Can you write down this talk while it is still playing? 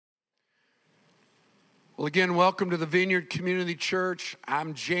Well, again, welcome to the Vineyard Community Church.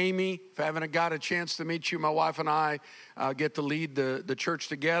 I'm Jamie. If I haven't got a chance to meet you, my wife and I get to lead the church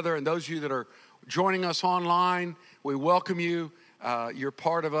together. And those of you that are joining us online, we welcome you. You're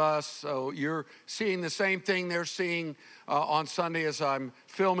part of us. So you're seeing the same thing they're seeing on Sunday as I'm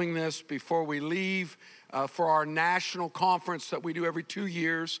filming this before we leave for our national conference that we do every 2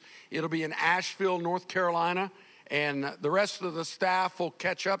 years. It'll be in Asheville, North Carolina. And the rest of the staff will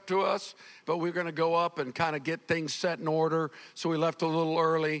catch up to us, but we're going to go up and kind of get things set in order. So we left a little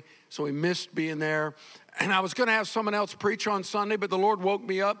early, so we missed being there. And I was going to have someone else preach on Sunday, but the Lord woke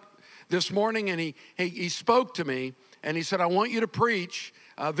me up this morning, and he spoke to me, and he said, I want you to preach,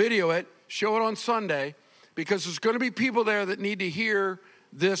 video it, show it on Sunday, because there's going to be people there that need to hear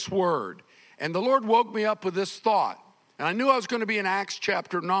this word. And the Lord woke me up with this thought. And I knew I was going to be in Acts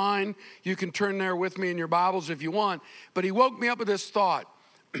chapter 9. You can turn there with me in your Bibles if you want. But he woke me up with this thought.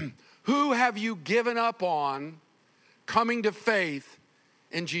 Who have you given up on coming to faith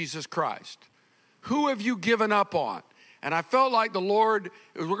in Jesus Christ? Who have you given up on? And I felt like the Lord,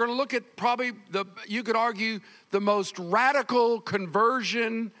 we're going to look at probably, you could argue, the most radical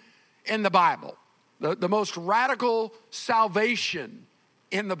conversion in the Bible. The most radical salvation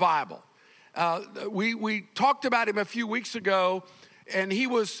in the Bible. We talked about him a few weeks ago, and he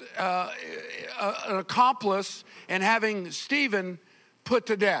was an accomplice in having Stephen put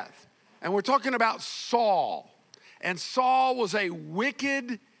to death. And we're talking about Saul. And Saul was a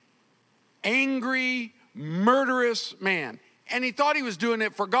wicked, angry, murderous man. And he thought he was doing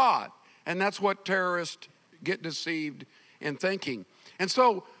it for God. And that's what terrorists get deceived in thinking. And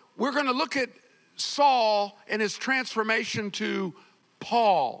so we're going to look at Saul and his transformation to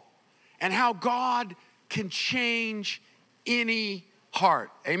Paul, and how God can change any heart.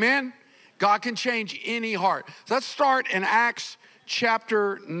 Amen? God can change any heart. So let's start in Acts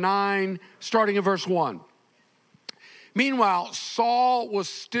chapter 9, starting in verse 1. Meanwhile, Saul was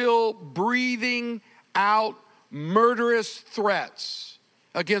still breathing out murderous threats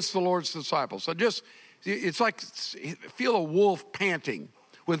against the Lord's disciples. So it's like feel a wolf panting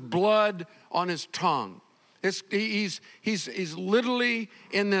with blood on his tongue. He's literally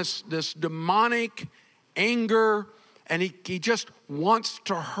in this demonic anger, and he just wants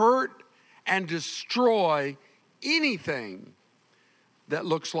to hurt and destroy anything that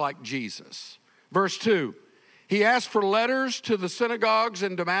looks like Jesus. Verse 2, he asked for letters to the synagogues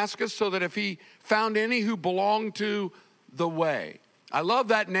in Damascus so that if he found any who belonged to the way. I love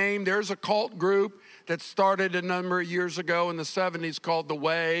that name. There's a cult group that started a number of years ago in the 70s called The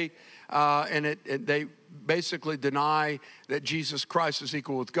Way, and they basically deny that Jesus Christ is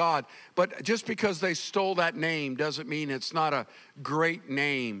equal with God. But just because they stole that name doesn't mean it's not a great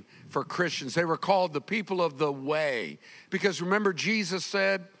name for Christians. They were called the people of the way. Because remember, Jesus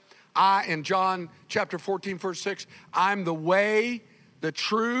said, in John chapter 14, verse 6, I'm the way, the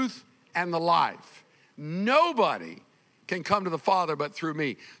truth, and the life. Nobody can come to the Father but through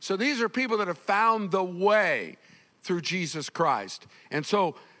me. So these are people that have found the way through Jesus Christ. And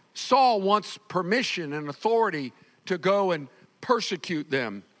so Saul wants permission and authority to go and persecute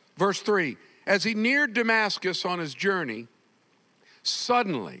them. Verse 3, as he neared Damascus on his journey,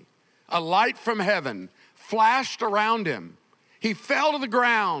 suddenly a light from heaven flashed around him. He fell to the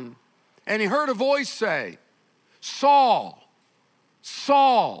ground, and he heard a voice say, Saul,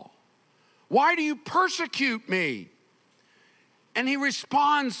 Saul, why do you persecute me? And he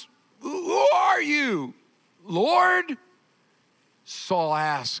responds, who are you, Lord? Saul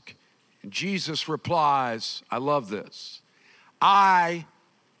asks, and Jesus replies, I love this, I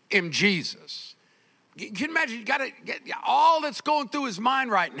am Jesus. Can you imagine? You got to get all that's going through his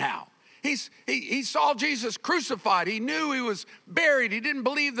mind right now. He saw Jesus crucified. He knew he was buried. He didn't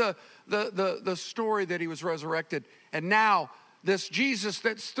believe the story that he was resurrected. And now this Jesus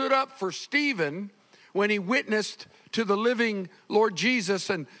that stood up for Stephen when he witnessed to the living Lord Jesus,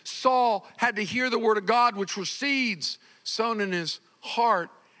 and Saul had to hear the word of God, which were seeds sown in his heart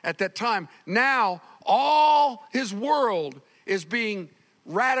at that time. Now, all his world is being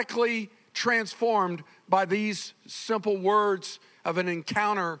radically transformed by these simple words of an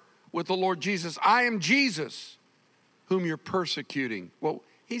encounter with the Lord Jesus. I am Jesus, whom you're persecuting. Well,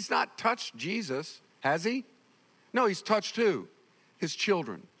 he's not touched Jesus, has he? No, he's touched who? His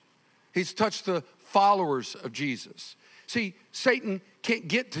children. He's touched the followers of Jesus. See, Satan can't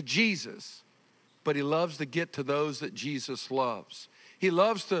get to Jesus, but he loves to get to those that Jesus loves. He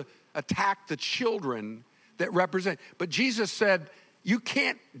loves to attack the children that represent. But Jesus said, you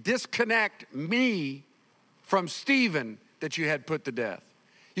can't disconnect me from Stephen that you had put to death.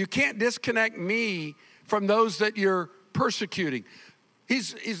 You can't disconnect me from those that you're persecuting.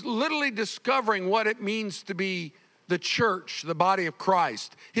 He's literally discovering what it means to be the church, the body of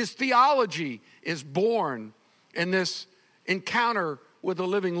Christ. His theology is born in this encounter with the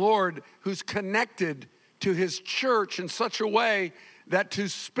living Lord, who's connected to his church in such a way that to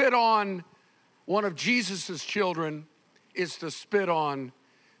spit on one of Jesus's children is to spit on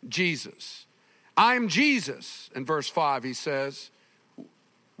Jesus. I'm Jesus, in verse 5, he says,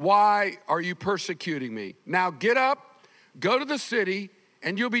 why are you persecuting me? Now get up, go to the city,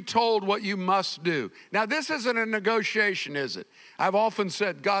 and you'll be told what you must do. Now, this isn't a negotiation, is it? I've often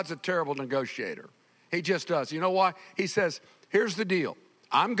said God's a terrible negotiator. He just does. You know why? He says, here's the deal.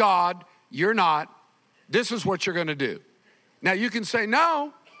 I'm God, you're not. This is what you're going to do. Now, you can say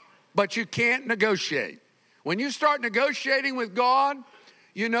no, but you can't negotiate. When you start negotiating with God,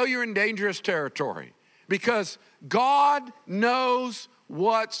 you know you're in dangerous territory because God knows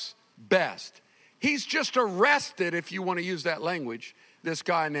what's best. He's just arrested, if you want to use that language, this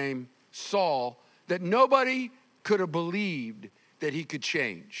guy named Saul, that nobody could have believed that he could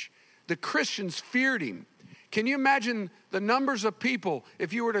change. The Christians feared him. Can you imagine the numbers of people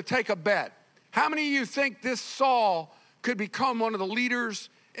if you were to take a bet? How many of you think this Saul could become one of the leaders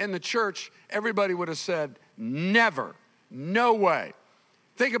in the church? Everybody would have said, never, no way.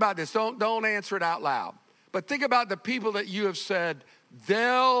 Think about this. Don't answer it out loud. But think about the people that you have said,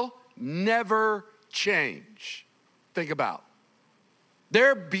 they'll never change. Think about.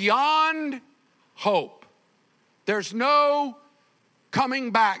 They're beyond hope. There's no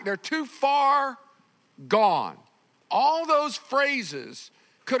coming back. They're too far gone. All those phrases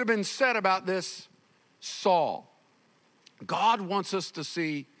could have been said about this Saul. God wants us to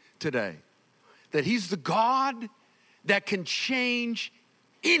see today that he's the God that can change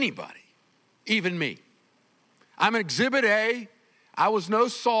anybody, even me. I'm exhibit A. I was no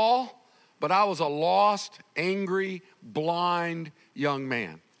Saul, but I was a lost, angry, blind young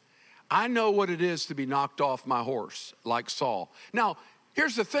man. I know what it is to be knocked off my horse like Saul. Now,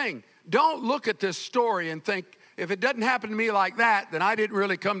 here's the thing. Don't look at this story and think, if it doesn't happen to me like that, then I didn't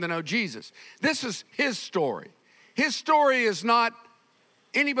really come to know Jesus. This is his story. His story is not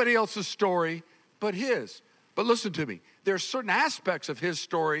anybody else's story but his. But listen to me. There are certain aspects of his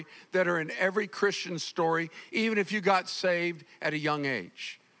story that are in every Christian story, even if you got saved at a young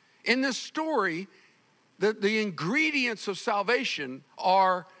age. In this story, the ingredients of salvation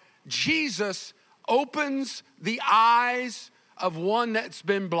are Jesus opens the eyes of one that's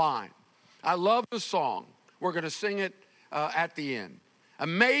been blind. I love the song. We're going to sing it at the end.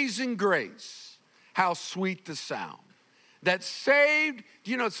 Amazing grace, how sweet the sound that saved. Do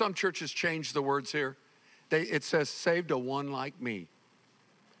you know some churches change the words here? It says, saved a one like me.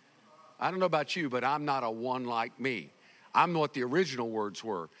 I don't know about you, but I'm not a one like me. I'm what the original words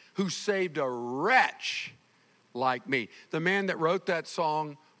were. Who saved a wretch like me. The man that wrote that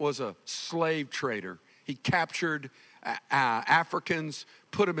song was a slave trader. He captured Africans,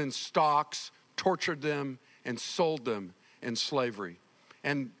 put them in stocks, tortured them, and sold them in slavery.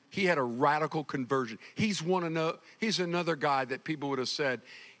 And he had a radical conversion. He's another guy that people would have said,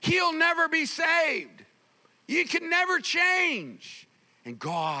 he'll never be saved. You can never change. And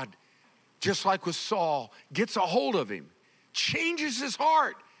God, just like with Saul, gets a hold of him, changes his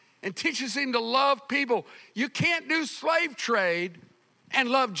heart, and teaches him to love people. You can't do slave trade and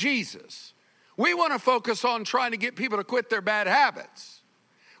love Jesus. We want to focus on trying to get people to quit their bad habits.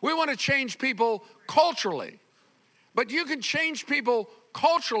 We want to change people culturally. But you can change people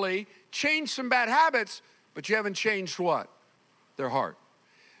culturally, change some bad habits, but you haven't changed what? Their heart.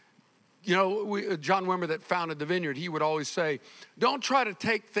 You know, John Wimber that founded the Vineyard, he would always say, don't try to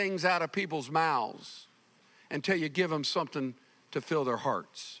take things out of people's mouths until you give them something to fill their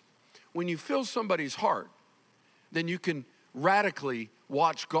hearts. When you fill somebody's heart, then you can radically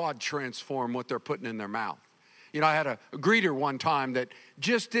watch God transform what they're putting in their mouth. You know, I had a greeter one time that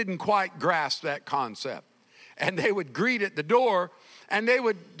just didn't quite grasp that concept. And they would greet at the door, and they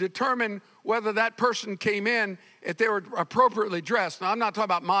would determine whether that person came in if they were appropriately dressed. Now, I'm not talking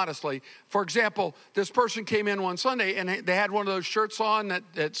about modestly. For example, this person came in one Sunday, and they had one of those shirts on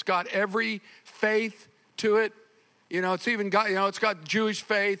that's got every faith to it. You know, it's even got, it's got Jewish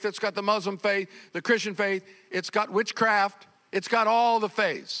faith, it's got the Muslim faith, the Christian faith, it's got witchcraft, it's got all the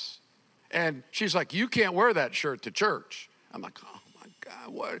faiths. And she's like, you can't wear that shirt to church. I'm like, oh my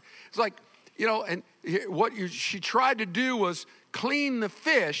God, what? It's like, and she tried to do was clean the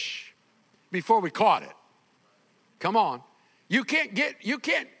fish before we caught it. Come on. You can't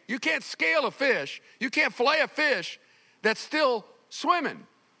scale a fish. You can't fillet a fish that's still swimming.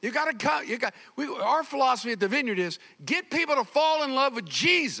 Our philosophy at the Vineyard is get people to fall in love with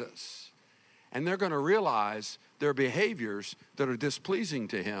Jesus, and they're going to realize their behaviors that are displeasing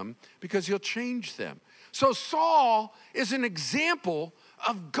to him, because he'll change them. So Saul is an example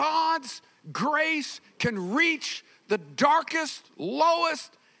of God's grace can reach the darkest,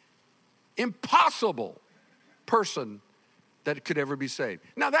 lowest, impossible person that could ever be saved.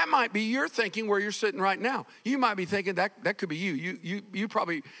 Now, that might be your thinking where you're sitting right now. You might be thinking that could be you. You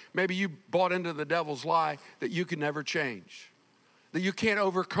probably, maybe you bought into the devil's lie that you can never change, that you can't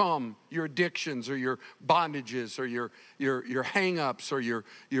overcome your addictions or your bondages or your hang-ups or your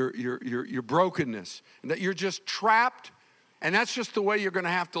brokenness, and that you're just trapped, and that's just the way you're going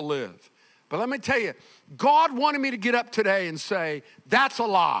to have to live. But let me tell you, God wanted me to get up today and say, that's a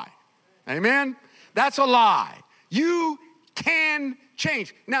lie. Amen? That's a lie. You can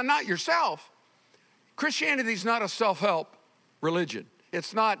change. Now, not yourself. Christianity is not a self-help religion.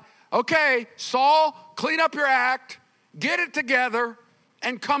 It's not, okay, Saul, clean up your act, get it together,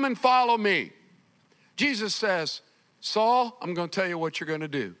 and come and follow me. Jesus says, Saul, I'm going to tell you what you're going to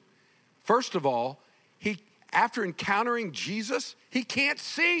do. First of all, after encountering Jesus, he can't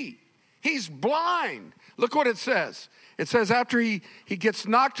see. He's blind. Look what it says. It says after he gets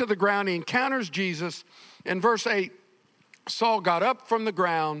knocked to the ground, he encounters Jesus. In verse 8, Saul got up from the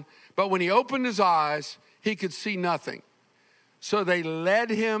ground, but when he opened his eyes, he could see nothing. So they led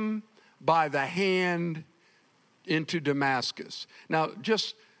him by the hand into Damascus. Now,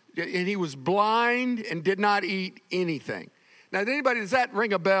 and he was blind and did not eat anything. Now, does that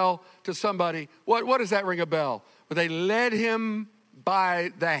ring a bell to somebody? What does that ring a bell? Well, they led him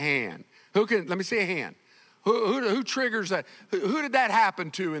by the hand. Let me see a hand. Who triggers that? Who did that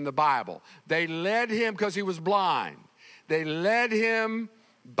happen to in the Bible? They led him because he was blind. They led him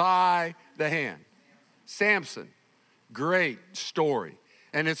by the hand. Samson, great story.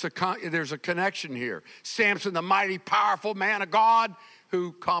 And there's a connection here. Samson, the mighty, powerful man of God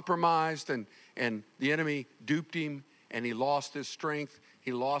who compromised and the enemy duped him, and he lost his strength.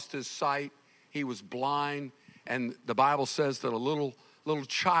 He lost his sight. He was blind. And the Bible says that a little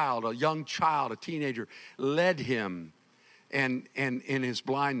child, a young child, a teenager, led him and in his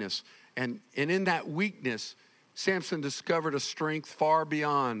blindness. And in that weakness, Samson discovered a strength far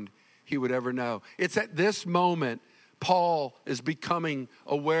beyond he would ever know. It's at this moment Paul is becoming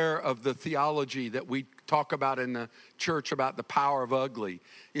aware of the theology that we talk about in the church about the power of ugly.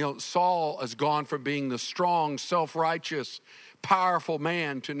 You know, Saul has gone from being the strong, self-righteous, powerful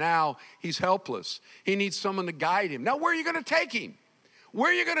man to now he's helpless. He needs someone to guide him. Now, where are you going to take him?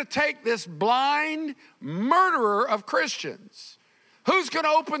 Where are you going to take this blind murderer of Christians? Who's going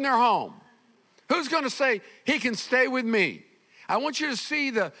to open their home? Who's going to say, he can stay with me? I want you to see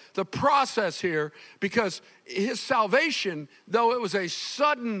the process here, because his salvation, though it was a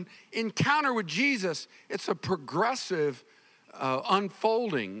sudden encounter with Jesus, it's a progressive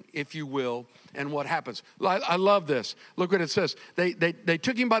unfolding, if you will, and what happens. I love this. Look what it says. They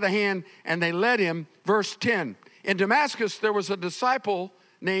took him by the hand and they led him. Verse 10, in Damascus there was a disciple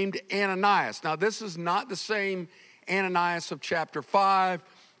named Ananias. Now this is not the same Ananias of chapter 5,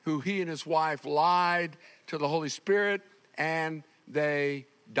 who he and his wife lied to the Holy Spirit and they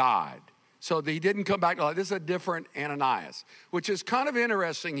died. So he didn't come back to life. This is a different Ananias, which is kind of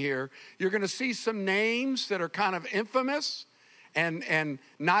interesting here. You're going to see some names that are kind of infamous and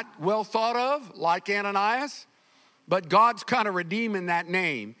not well thought of, like Ananias, but God's kind of redeeming that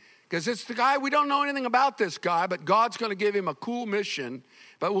name, because it's the guy, we don't know anything about this guy, but God's going to give him a cool mission,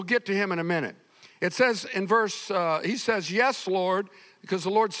 but we'll get to him in a minute. It says in verse, he says, yes, Lord, because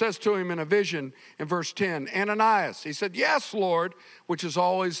the Lord says to him in a vision in verse 10, Ananias. He said, yes, Lord, which is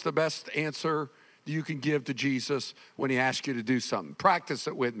always the best answer you can give to Jesus when he asks you to do something. Practice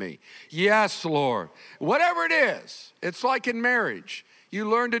it with me. Yes, Lord. Whatever it is, it's like in marriage. You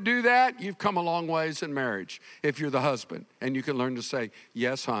learn to do that, you've come a long ways in marriage if you're the husband. And you can learn to say,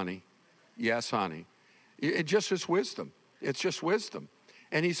 yes, honey. Yes, honey. It's just wisdom. It's just wisdom.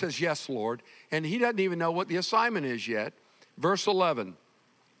 And he says, yes, Lord. And he doesn't even know what the assignment is yet. Verse 11,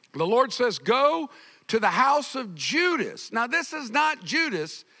 the Lord says, go to the house of Judas. Now, this is not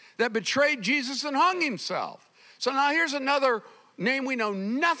Judas that betrayed Jesus and hung himself. So now here's another name. We know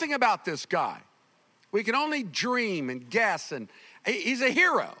nothing about this guy. We can only dream and guess, and he's a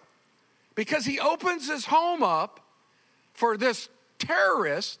hero because he opens his home up for this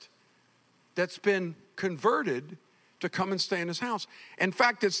terrorist that's been converted to come and stay in his house. In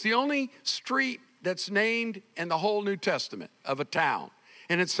fact, it's the only street that's named in the whole New Testament of a town.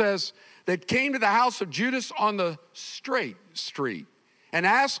 And it says, they came to the house of Judas on the straight street and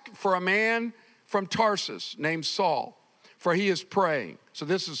asked for a man from Tarsus named Saul, for he is praying. So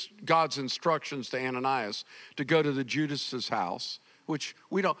this is God's instructions to Ananias to go to the Judas's house, which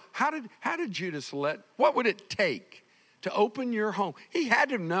we don't. How did Judas what would it take to open your home? He had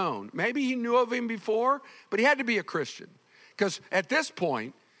to have known. Maybe he knew of him before, but he had to be a Christian. Because at this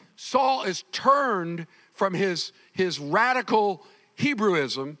point, Saul is turned from his radical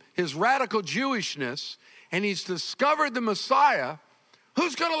Hebrewism, his radical Jewishness, and he's discovered the Messiah.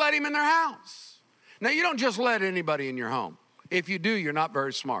 Who's going to let him in their house? Now, you don't just let anybody in your home. If you do, you're not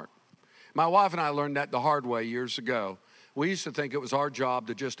very smart. My wife and I learned that the hard way years ago. We used to think it was our job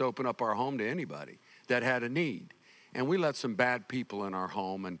to just open up our home to anybody that had a need. And we let some bad people in our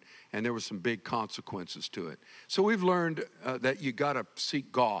home, and there were some big consequences to it. So we've learned that you got to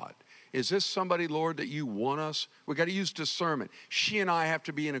seek God. Is this somebody, Lord, that you want us? We got to use discernment. She and I have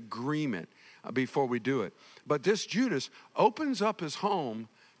to be in agreement before we do it. But this Judas opens up his home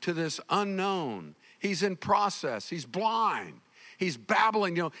to this unknown. He's in process. He's blind. He's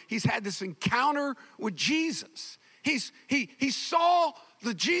babbling. He's had this encounter with Jesus. He saw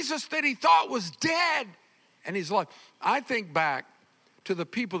the Jesus that he thought was dead, and he's alive. I think back to the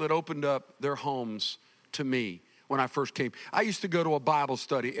people that opened up their homes to me when I first came. I used to go to a Bible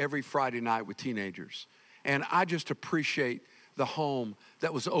study every Friday night with teenagers, and I just appreciate the home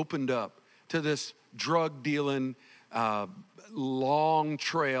that was opened up to this drug-dealing, long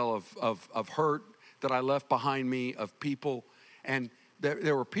trail of hurt that I left behind me, of people. And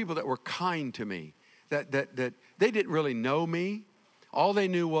there were people that were kind to me, that they didn't really know me. All they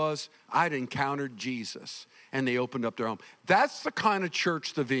knew was I'd encountered Jesus, and they opened up their home. That's the kind of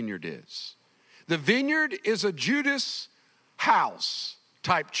church the Vineyard is. The Vineyard is a Judas house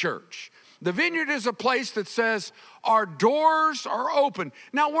type church. The Vineyard is a place that says our doors are open.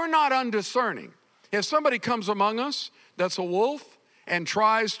 Now, we're not undiscerning. If somebody comes among us that's a wolf and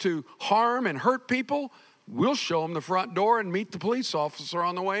tries to harm and hurt people, we'll show them the front door and meet the police officer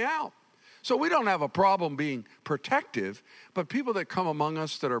on the way out. So we don't have a problem being protective, but people that come among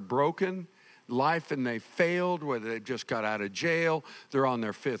us that are broken life and they failed, whether they've just got out of jail, they're on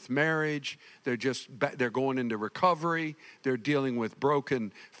their fifth marriage, they're going into recovery, they're dealing with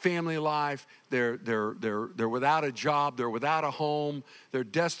broken family life, they're without a job, they're without a home, they're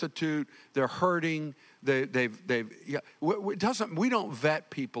destitute, they're hurting. We don't vet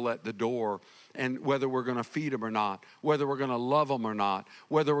people at the door, and whether we're going to feed them or not, whether we're going to love them or not,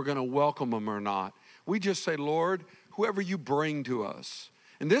 whether we're going to welcome them or not. We just say, Lord, whoever you bring to us.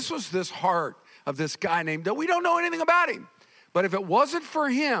 And this was this heart of this guy named, that we don't know anything about him. But if it wasn't for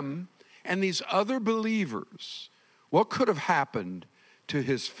him and these other believers, what could have happened to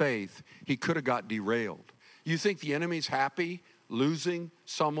his faith? He could have got derailed. You think the enemy's happy losing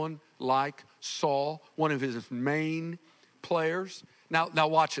someone like Saul, one of his main players? Now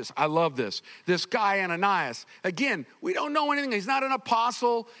watch this. I love this. This guy Ananias. Again, we don't know anything. He's not an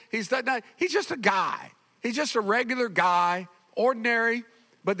apostle. He's just a guy. He's just a regular guy, ordinary,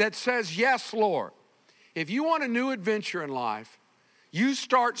 but that says, yes, Lord. If you want a new adventure in life, you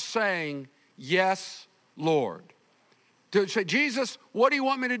start saying, yes, Lord. To say, Jesus, what do you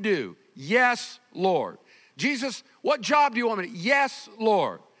want me to do? Yes, Lord. Jesus, what job do you want me to? Yes,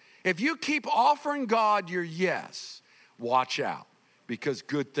 Lord. If you keep offering God your yes, watch out, because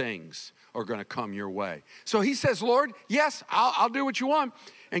good things are going to come your way. So he says, Lord, yes, I'll do what you want.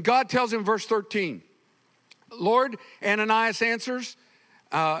 And God tells him, verse 13, Lord, Ananias answers,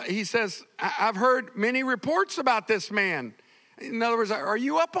 he says, I've heard many reports about this man. In other words, are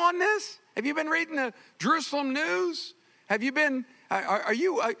you up on this? Have you been reading the Jerusalem news? Have you been,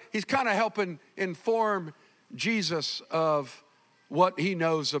 he's kind of helping inform Jesus of what he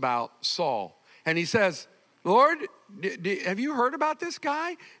knows about Saul. And he says, Lord, have you heard about this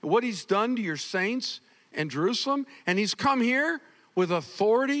guy? What he's done to your saints in Jerusalem? And he's come here with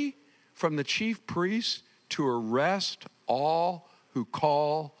authority from the chief priests to arrest all who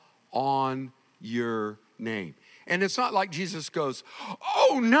call on your name. And it's not like Jesus goes,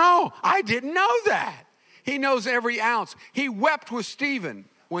 oh no, I didn't know that. He knows every ounce. He wept with Stephen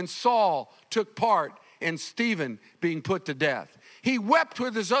when Saul took part in Stephen being put to death. He wept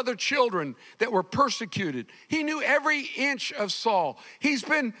with his other children that were persecuted. He knew every inch of Saul. He's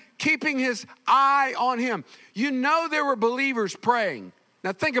been keeping his eye on him. You know there were believers praying.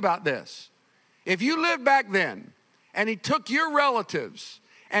 Now think about this. If you lived back then, and he took your relatives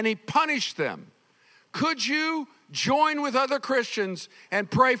and he punished them, could you join with other Christians and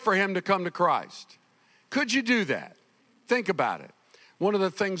pray for him to come to Christ? Could you do that? Think about it. One of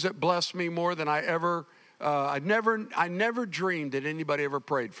the things that blessed me more than I never dreamed that anybody ever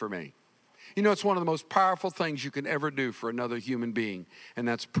prayed for me. You know, it's one of the most powerful things you can ever do for another human being, and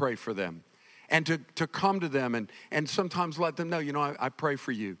that's pray for them. And to come to them and sometimes let them know, I pray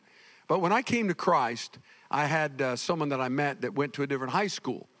for you. But when I came to Christ, I had someone that I met that went to a different high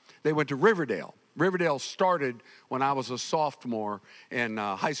school. They went to Riverdale. Riverdale started when I was a sophomore in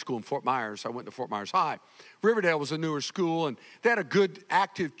high school in Fort Myers. I went to Fort Myers High. Riverdale was a newer school, and they had a good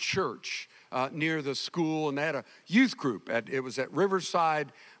active church near the school, and they had a youth group. It was at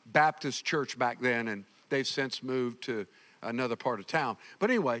Riverside Baptist Church back then, and they've since moved to another part of town. But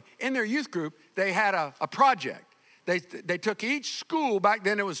anyway, in their youth group, they had a project. They took each school, back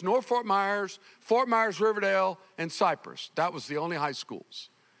then it was North Fort Myers, Riverdale, and Cypress. That was the only high schools.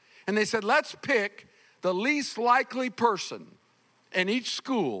 And they said, let's pick the least likely person in each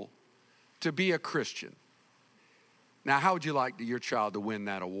school to be a Christian. Now, how would you like your child to win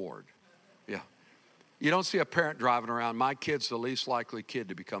that award? Yeah. You don't see a parent driving around, my kid's the least likely kid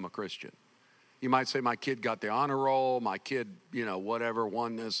to become a Christian. You might say, my kid got the honor roll, my kid, whatever,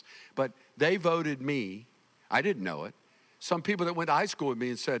 won this. But they voted me. I didn't know it. Some people that went to high school with me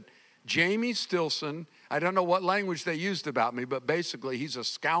and said, Jamie Stilson, I don't know what language they used about me, but basically he's a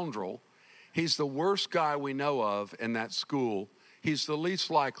scoundrel. He's the worst guy we know of in that school. He's the least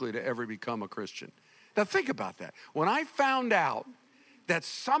likely to ever become a Christian. Now think about that. When I found out that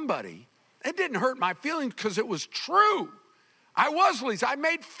somebody, it didn't hurt my feelings because it was true. I was least. I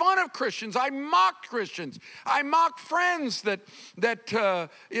made fun of Christians. I mocked Christians. I mocked friends that I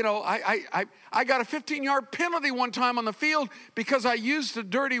got a 15-yard penalty one time on the field because I used a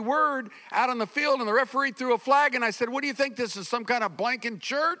dirty word out on the field, and the referee threw a flag, and I said, what do you think, this is some kind of blanking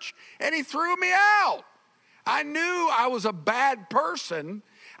church? And he threw me out. I knew I was a bad person.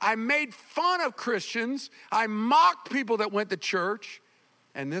 I made fun of Christians. I mocked people that went to church,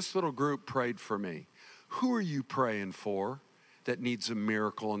 and this little group prayed for me. Who are you praying for that needs a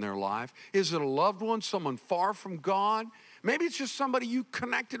miracle in their life? Is it a loved one, someone far from God? Maybe it's just somebody you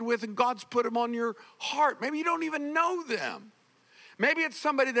connected with and God's put them on your heart. Maybe you don't even know them. Maybe it's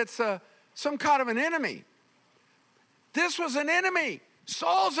somebody that's some kind of an enemy. This was an enemy.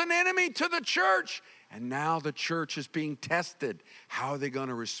 Saul's an enemy to the church. And now the church is being tested. How are they going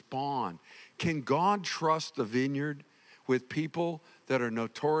to respond? Can God trust the vineyard with people that are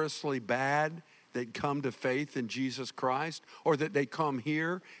notoriously bad, that come to faith in Jesus Christ, or that they come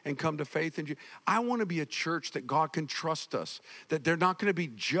here and come to faith in Jesus? I want to be a church that God can trust us, that they're not going to be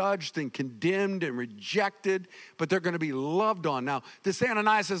judged and condemned and rejected, but they're going to be loved on. Now, this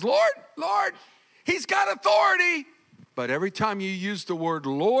Ananias says, Lord, he's got authority. But every time you use the word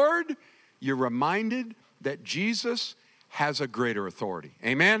Lord, you're reminded that Jesus has a greater authority.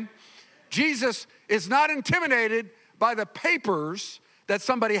 Amen? Jesus is not intimidated by the papers that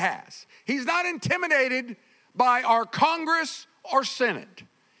somebody has. He's not intimidated by our Congress or Senate.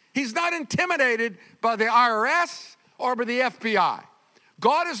 He's not intimidated by the IRS or by the FBI.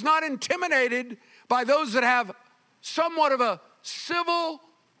 God is not intimidated by those that have somewhat of a civil,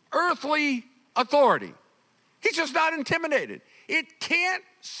 earthly authority. He's just not intimidated. It can't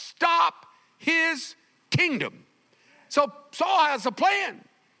stop his kingdom. So Saul has a plan.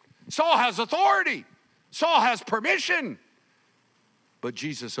 Saul has authority. Saul has permission. But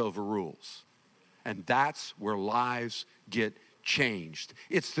Jesus overrules. And that's where lives get changed.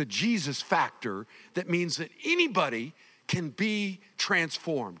 It's the Jesus factor that means that anybody can be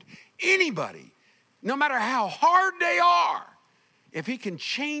transformed. Anybody, no matter how hard they are, if he can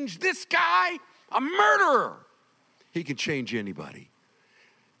change this guy, a murderer, he can change anybody.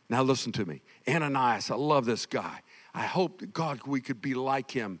 Now listen to me. Ananias, I love this guy. I hope that God, we could be like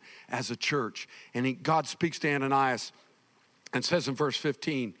him as a church. And God speaks to Ananias and says in verse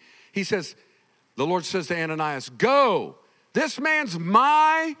 15, he says, the Lord says to Ananias, go, this man's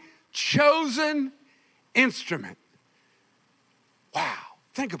my chosen instrument. Wow,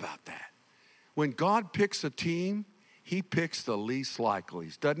 think about that. When God picks a team, he picks the least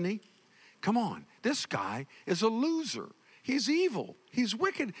likelies, doesn't he? Come on, this guy is a loser. He's evil, he's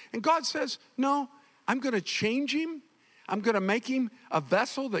wicked. And God says, no, I'm going to change him. I'm going to make him a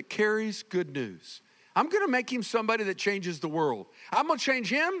vessel that carries good news. I'm going to make him somebody that changes the world. I'm going to change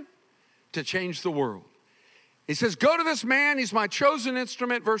him to change the world. He says, go to this man. He's my chosen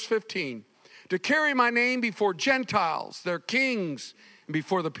instrument, verse 15, to carry my name before Gentiles, their kings, and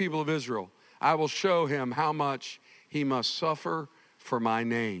before the people of Israel. I will show him how much he must suffer for my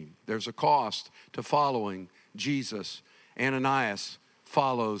name. There's a cost to following Jesus. Ananias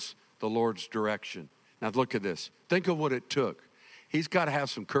follows the Lord's direction. Now look at this. Think of what it took. He's got to have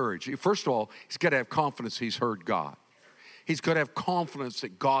some courage. First of all, he's got to have confidence he's heard God. He's got to have confidence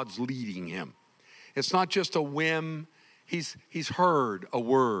that God's leading him. It's not just a whim. He's heard a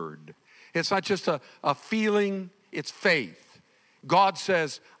word. It's not just a feeling. It's faith. God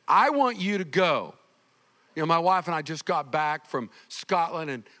says, I want you to go. You know, my wife and I just got back from Scotland,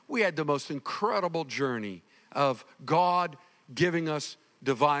 and we had the most incredible journey of God giving us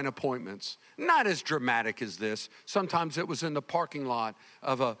divine appointments. Not as dramatic as this. Sometimes it was in the parking lot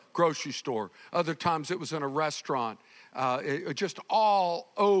of a grocery store. Other times it was in a restaurant. Just all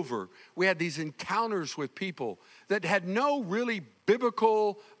over. We had these encounters with people that had no really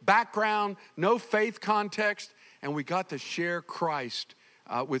biblical background, no faith context, and we got to share Christ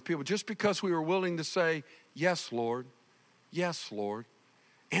with people just because we were willing to say, yes, Lord. Yes, Lord.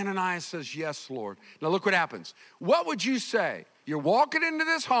 Ananias says, yes, Lord. Now look what happens. What would you say? You're walking into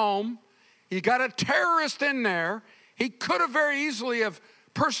this home. You got a terrorist in there. He could have very easily have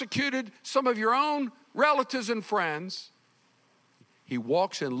persecuted some of your own relatives and friends. He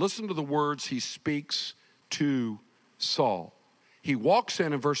walks in. Listen to the words he speaks to Saul. He walks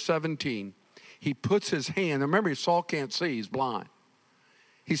in verse 17. He puts his hand. Remember, Saul can't see. He's blind.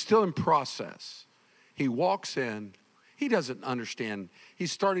 He's still in process. He walks in. He doesn't understand.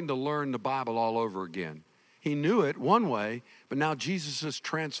 He's starting to learn the Bible all over again. He knew it one way, but now Jesus is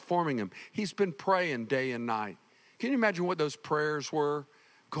transforming him. He's been praying day and night. Can you imagine what those prayers were?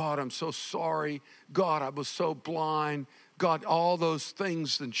 God, I'm so sorry. God, I was so blind. God, all those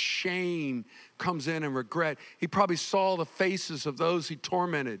things and shame comes in and regret. He probably saw the faces of those he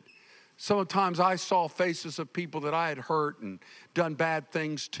tormented. Sometimes I saw faces of people that I had hurt and done bad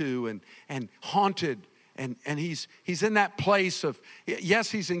things to and haunted. And he's in that place of,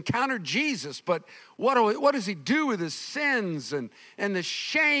 yes, he's encountered Jesus, but what does he do with his sins and the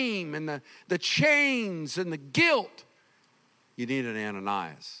shame and the chains and the guilt? You need an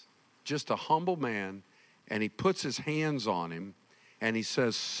Ananias, just a humble man, and he puts his hands on him and he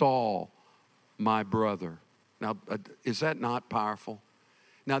says, Saul, my brother. Now, is that not powerful?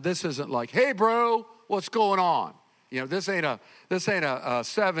 Now, this isn't like, hey, bro, what's going on? You know, this ain't a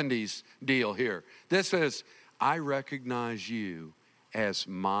 70s deal here. This is, I recognize you as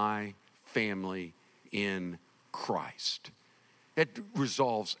my family in Christ. It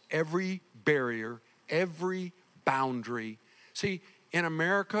resolves every barrier, every boundary. See, in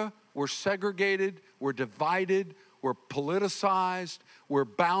America, we're segregated, we're divided, we're politicized, we're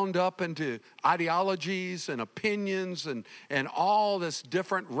bound up into ideologies and opinions and all this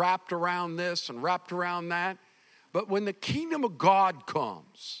different wrapped around this and wrapped around that. But when the kingdom of God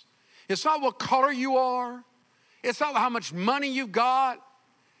comes, it's not what color you are. It's not how much money you've got.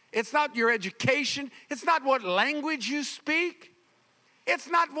 It's not your education. It's not what language you speak. It's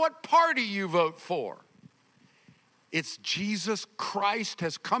not what party you vote for. It's Jesus Christ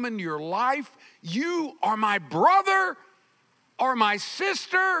has come into your life. You are my brother or my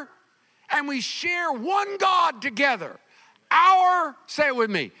sister, and we share one God together. Our, say it with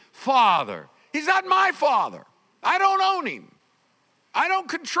me, Father. He's not my father. I don't own him. I don't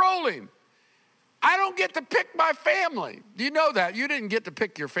control him. I don't get to pick my family. Do you know that? You didn't get to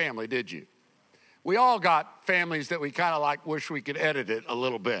pick your family, did you? We all got families that we kind of like wish we could edit it a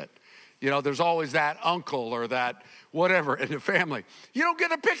little bit. You know, there's always that uncle or that whatever in the family. You don't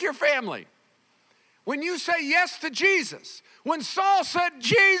get to pick your family. When you say yes to Jesus, when Saul said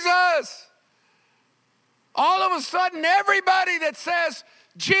Jesus, all of a sudden everybody that says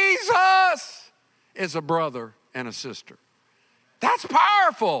Jesus is a brother and a sister. That's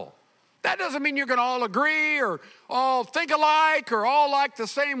powerful. That doesn't mean you're going to all agree or all think alike or all like the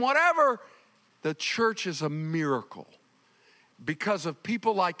same whatever. The church is a miracle because of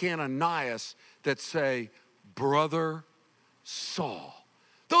people like Ananias that say, Brother Saul.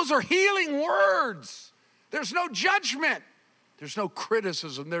 Those are healing words. There's no judgment. There's no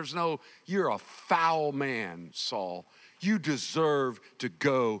criticism. There's no, you're a foul man, Saul. You deserve to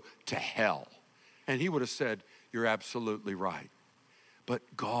go to hell. And he would have said, you're absolutely right. But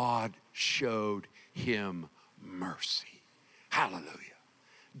God showed him mercy. Hallelujah.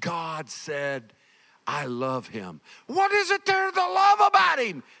 God said, I love him. What is it there to love about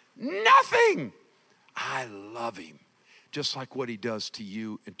him? Nothing. I love him. Just like what he does to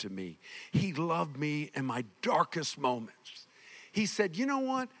you and to me. He loved me in my darkest moments. He said, you know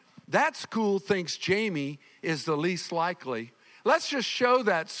what? That school thinks Jamie is the least likely. Let's just show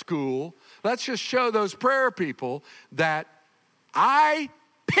that school. Let's just show those prayer people that I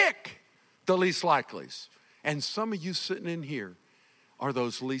pick the least likelies. And some of you sitting in here are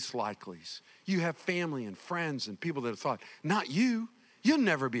those least likelies. You have family and friends and people that have thought, not you. You'll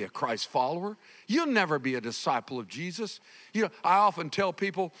never be a Christ follower. You'll never be a disciple of Jesus. You know, I often tell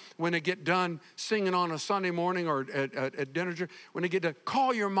people when they get done singing on a Sunday morning or at dinner, when they get to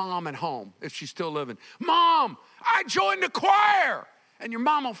call your mom at home, if she's still living. Mom, I joined the choir. And your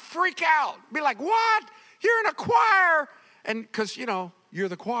mom will freak out. Be like, what? You're in a choir? And because, you know, you're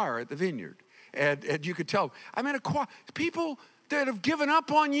the choir at the vineyard. And you could tell, I'm in a choir. People that have given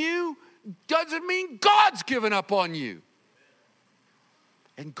up on you doesn't mean God's given up on you.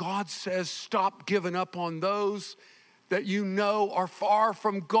 And God says, stop giving up on those that you know are far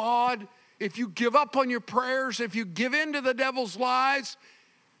from God. If you give up on your prayers, if you give in to the devil's lies,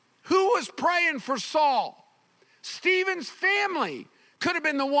 who was praying for Saul? Stephen's family could have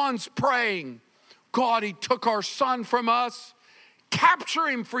been the ones praying, God, he took our son from us. Capture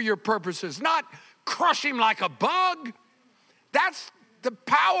him for your purposes, not crush him like a bug. That's the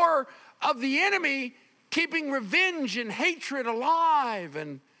power of the enemy keeping revenge and hatred alive.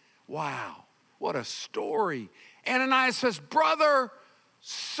 And wow, what a story. Ananias says, brother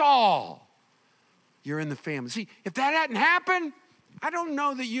Saul, you're in the family. See, if that hadn't happened, I don't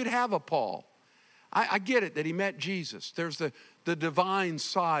know that you'd have a Paul. I get it that he met Jesus. There's the divine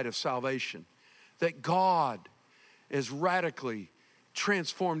side of salvation, that God is radically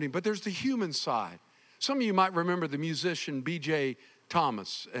transformed him. But there's the human side. Some of you might remember the musician B.J.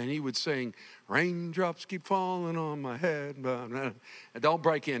 Thomas, and he would sing, raindrops keep falling on my head. And don't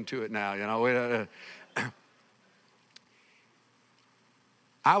break into it now, you know.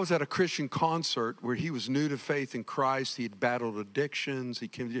 I was at a Christian concert where he was new to faith in Christ. He had battled addictions.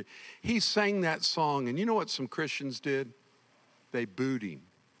 He sang that song, and you know what some Christians did? They booed him.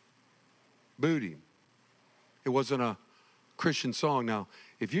 Booed him. It wasn't a Christian song. Now,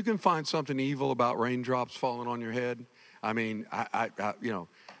 if you can find something evil about raindrops falling on your head, I mean, you know,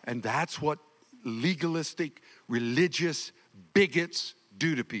 and that's what legalistic, religious bigots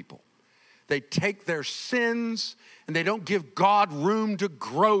do to people. They take their sins and they don't give God room to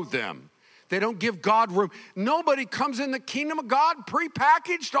grow them. They don't give God room. Nobody comes in the kingdom of God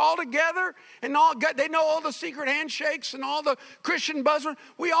prepackaged all together and they know all the secret handshakes and all the Christian buzzwords.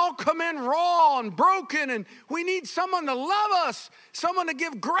 We all come in raw and broken, and we need someone to love us, someone to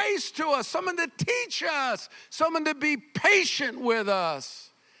give grace to us, someone to teach us, someone to be patient with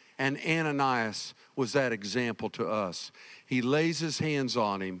us. And Ananias was that example to us. He lays his hands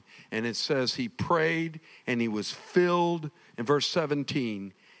on him, and it says he prayed and he was filled. In verse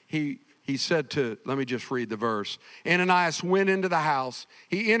 17, he said to, let me just read the verse. Ananias went into the house.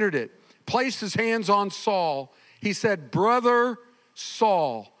 He entered it, placed his hands on Saul. He said, brother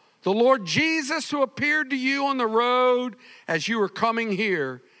Saul, the Lord Jesus who appeared to you on the road as you were coming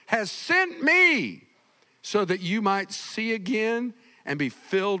here has sent me so that you might see again and be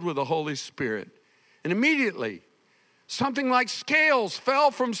filled with the Holy Spirit. And immediately, something like scales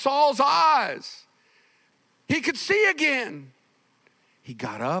fell from Saul's eyes. He could see again. He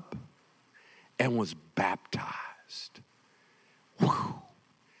got up and was baptized. Whew.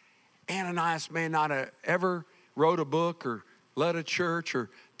 Ananias may not have ever wrote a book or led a church or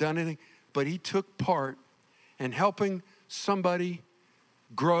done anything, but he took part in helping somebody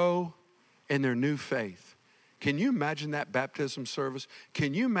grow in their new faith. Can you imagine that baptism service?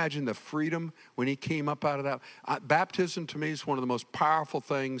 Can you imagine the freedom when he came up out of that? Baptism to me is one of the most powerful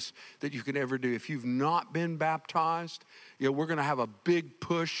things that you can ever do. If you've not been baptized, you know, we're going to have a big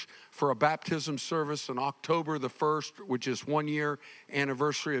push for a baptism service on October the 1st, which is 1 year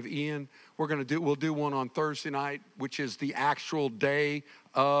anniversary of Ian. We'll do one on Thursday night, which is the actual day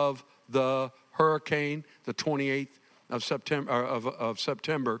of the hurricane, the 28th of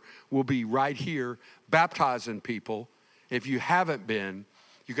September. We'll be right here baptizing people. If you haven't been,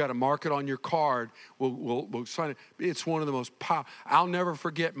 you got to mark it on your card. We'll sign it. It's one of the most powerful. I'll never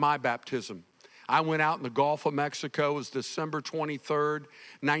forget my baptism. I went out in the Gulf of Mexico. It was December 23rd,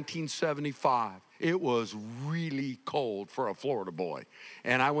 1975. It was really cold for a Florida boy.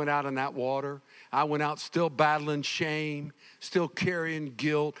 And I went out in that water. I went out still battling shame, still carrying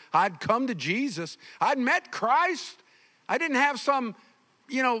guilt. I'd come to Jesus. I'd met Christ. I didn't have some,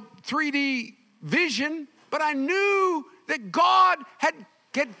 3D vision, but I knew that God had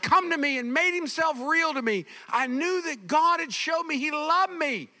come to me and made himself real to me. I knew that God had showed me he loved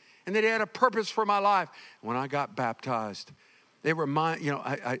me and that he had a purpose for my life. When I got baptized,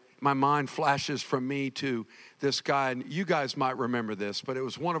 my mind flashes from me to this guy, and you guys might remember this, but it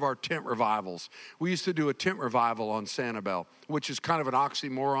was one of our tent revivals. We used to do a tent revival on Sanibel, which is kind of an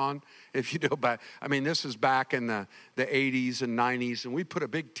oxymoron if you go back. I mean, this is back in the 80s and 90s, and we put a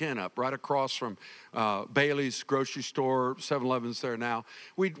big tent up right across from Bailey's grocery store, 7-Eleven's there now.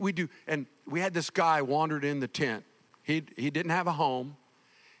 We had this guy wandered in the tent. He didn't have a home.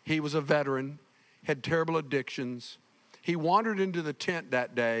 He was a veteran, had terrible addictions. He wandered into the tent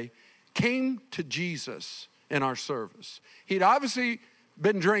that day, came to Jesus in our service. He'd obviously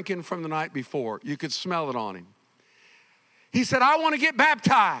been drinking from the night before. You could smell it on him. He said, I want to get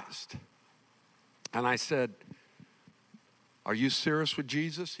baptized. And I said, "Are you serious with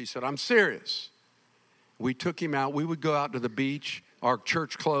Jesus?" He said, "I'm serious." We took him out. We would go out to the beach, our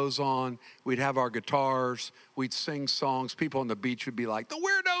church clothes on. We'd have our guitars. We'd sing songs. People on the beach would be like, "The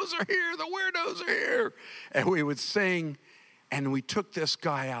weirdos are here. The weirdos are here." And we would sing. And we took this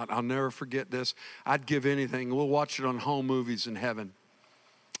guy out. I'll never forget this. I'd give anything. We'll watch it on home movies in heaven.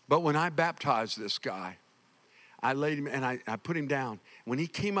 But when I baptized this guy, I laid him and I put him down. When he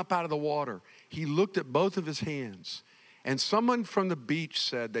came up out of the water, he looked at both of his hands. And someone from the beach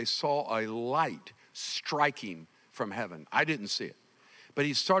said they saw a light striking from heaven. I didn't see it. But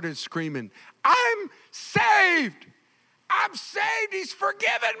he started screaming, "I'm saved! I'm saved! He's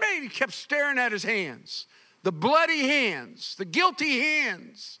forgiven me!" He kept staring at his hands. The bloody hands, the guilty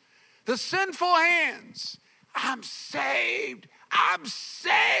hands, the sinful hands. "I'm saved! I'm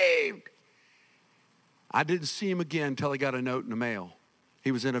saved!" I didn't see him again until I got a note in the mail.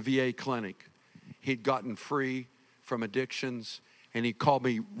 He was in a VA clinic. He'd gotten free from addictions, and he called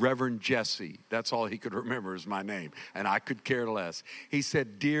me Reverend Jesse. That's all he could remember is my name, and I could care less. He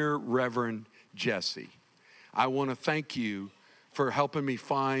said, "Dear Reverend Jesse, I want to thank you for helping me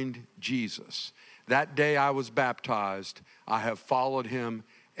find Jesus. That day I was baptized, I have followed him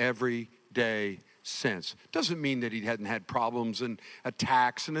every day since." Doesn't mean that he hadn't had problems and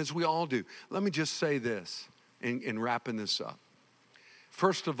attacks, and as we all do. Let me just say this in wrapping this up.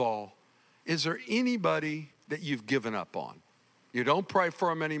 First of all, is there anybody that you've given up on? You don't pray for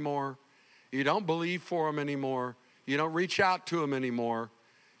them anymore. You don't believe for them anymore. You don't reach out to them anymore.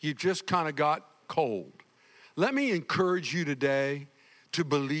 You just kind of got cold. Let me encourage you today to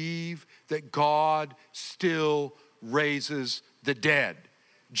believe that God still raises the dead.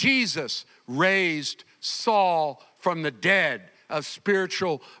 Jesus raised Saul from the dead of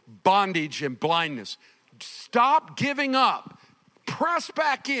spiritual bondage and blindness. Stop giving up. Press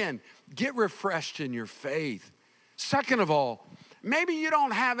back in. Get refreshed in your faith. Second of all, maybe you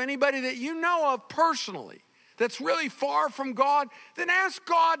don't have anybody that you know of personally that's really far from God. Then ask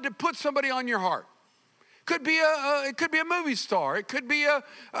God to put somebody on your heart. It could be a movie star. It could be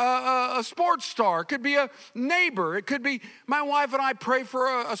a sports star. It could be a neighbor. It could be my wife and I pray for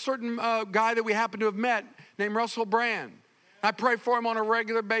a certain guy that we happen to have met named Russell Brand. I pray for him on a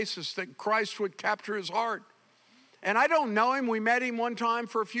regular basis that Christ would capture his heart. And I don't know him. We met him one time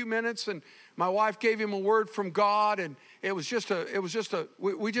for a few minutes, and my wife gave him a word from God, and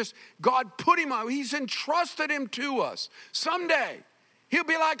God put him on. He's entrusted him to us. Someday, he'll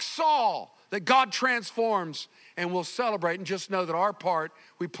be like Saul, that God transforms, and we'll celebrate and just know that our part,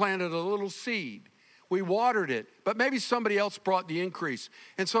 we planted a little seed. We watered it, but maybe somebody else brought the increase.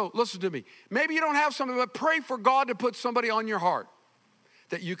 And so, listen to me. Maybe you don't have somebody, but pray for God to put somebody on your heart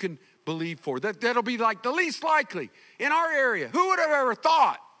that you can believe for. That'll be like the least likely in our area. Who would have ever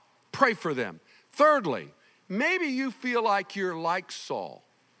thought? Pray for them. Thirdly, maybe you feel like you're like Saul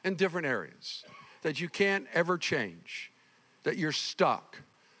in different areas, that you can't ever change, that you're stuck,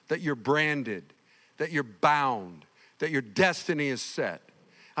 that you're branded, that you're bound, that your destiny is set.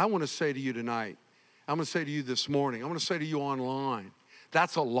 I want to say to you tonight, I'm going to say to you this morning, I'm going to say to you online,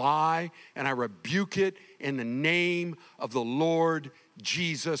 that's a lie, and I rebuke it in the name of the Lord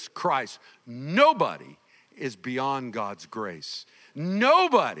Jesus Christ. Nobody is beyond God's grace.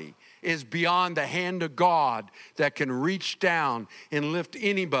 Nobody is beyond the hand of God that can reach down and lift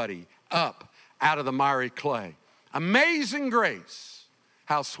anybody up out of the miry clay. Amazing grace,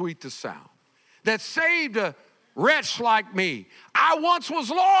 how sweet the sound, that saved a wretch like me. I once was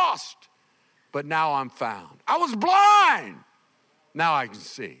lost, but now I'm found. I was blind, now I can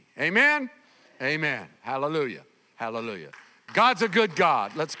see. Amen? Amen. Hallelujah. Hallelujah. God's a good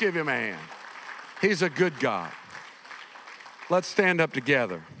God. Let's give him a hand. He's a good God. Let's stand up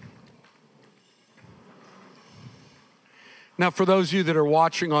together. Now, for those of you that are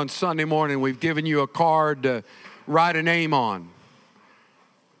watching on Sunday morning, we've given you a card to write a name on.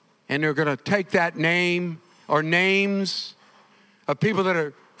 And they're going to take that name or names of people that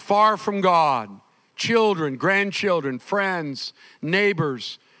are far from God, children, grandchildren, friends,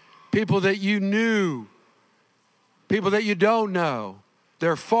 neighbors, people that you knew, people that you don't know.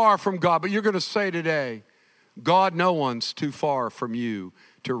 They're far from God. But you're going to say today, God, no one's too far from you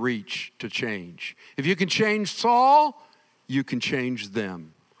to reach, to change. If you can change Saul, you can change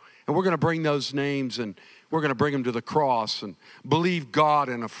them. And we're going to bring those names and we're going to bring them to the cross and believe God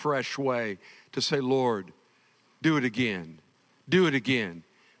in a fresh way to say, Lord, do it again. Do it again.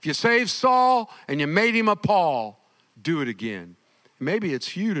 If you saved Saul and you made him a Paul, do it again. Maybe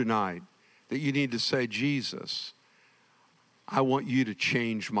it's you tonight that you need to say, Jesus, I want you to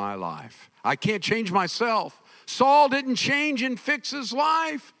change my life. I can't change myself. Saul didn't change and fix his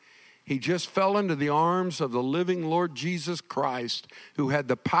life. He just fell into the arms of the living Lord Jesus Christ, who had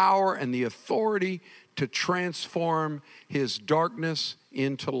the power and the authority to transform his darkness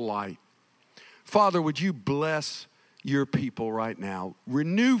into light. Father, would you bless your people right now?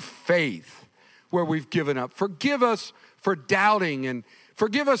 Renew faith where we've given up. Forgive us for doubting, and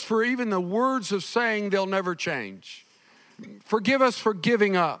forgive us for even the words of saying they'll never change. Forgive us for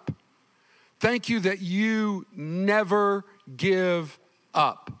giving up. Thank you that you never give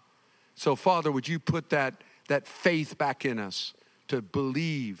up. So, Father, would you put that faith back in us to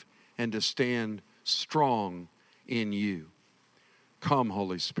believe and to stand strong in you. Come,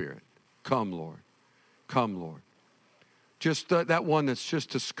 Holy Spirit. Come, Lord. Come, Lord. Just that one that's just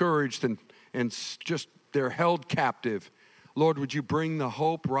discouraged and just they're held captive. Lord, would you bring the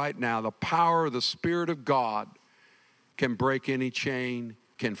hope right now? The power of the Spirit of God can break any chain,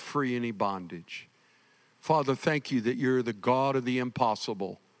 can free any bondage. Father, thank you that you're the God of the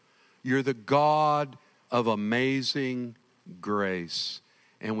impossible. You're the God of amazing grace.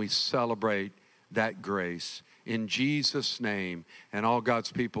 And we celebrate that grace in Jesus' name. And all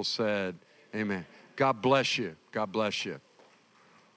God's people said, amen. God bless you. God bless you.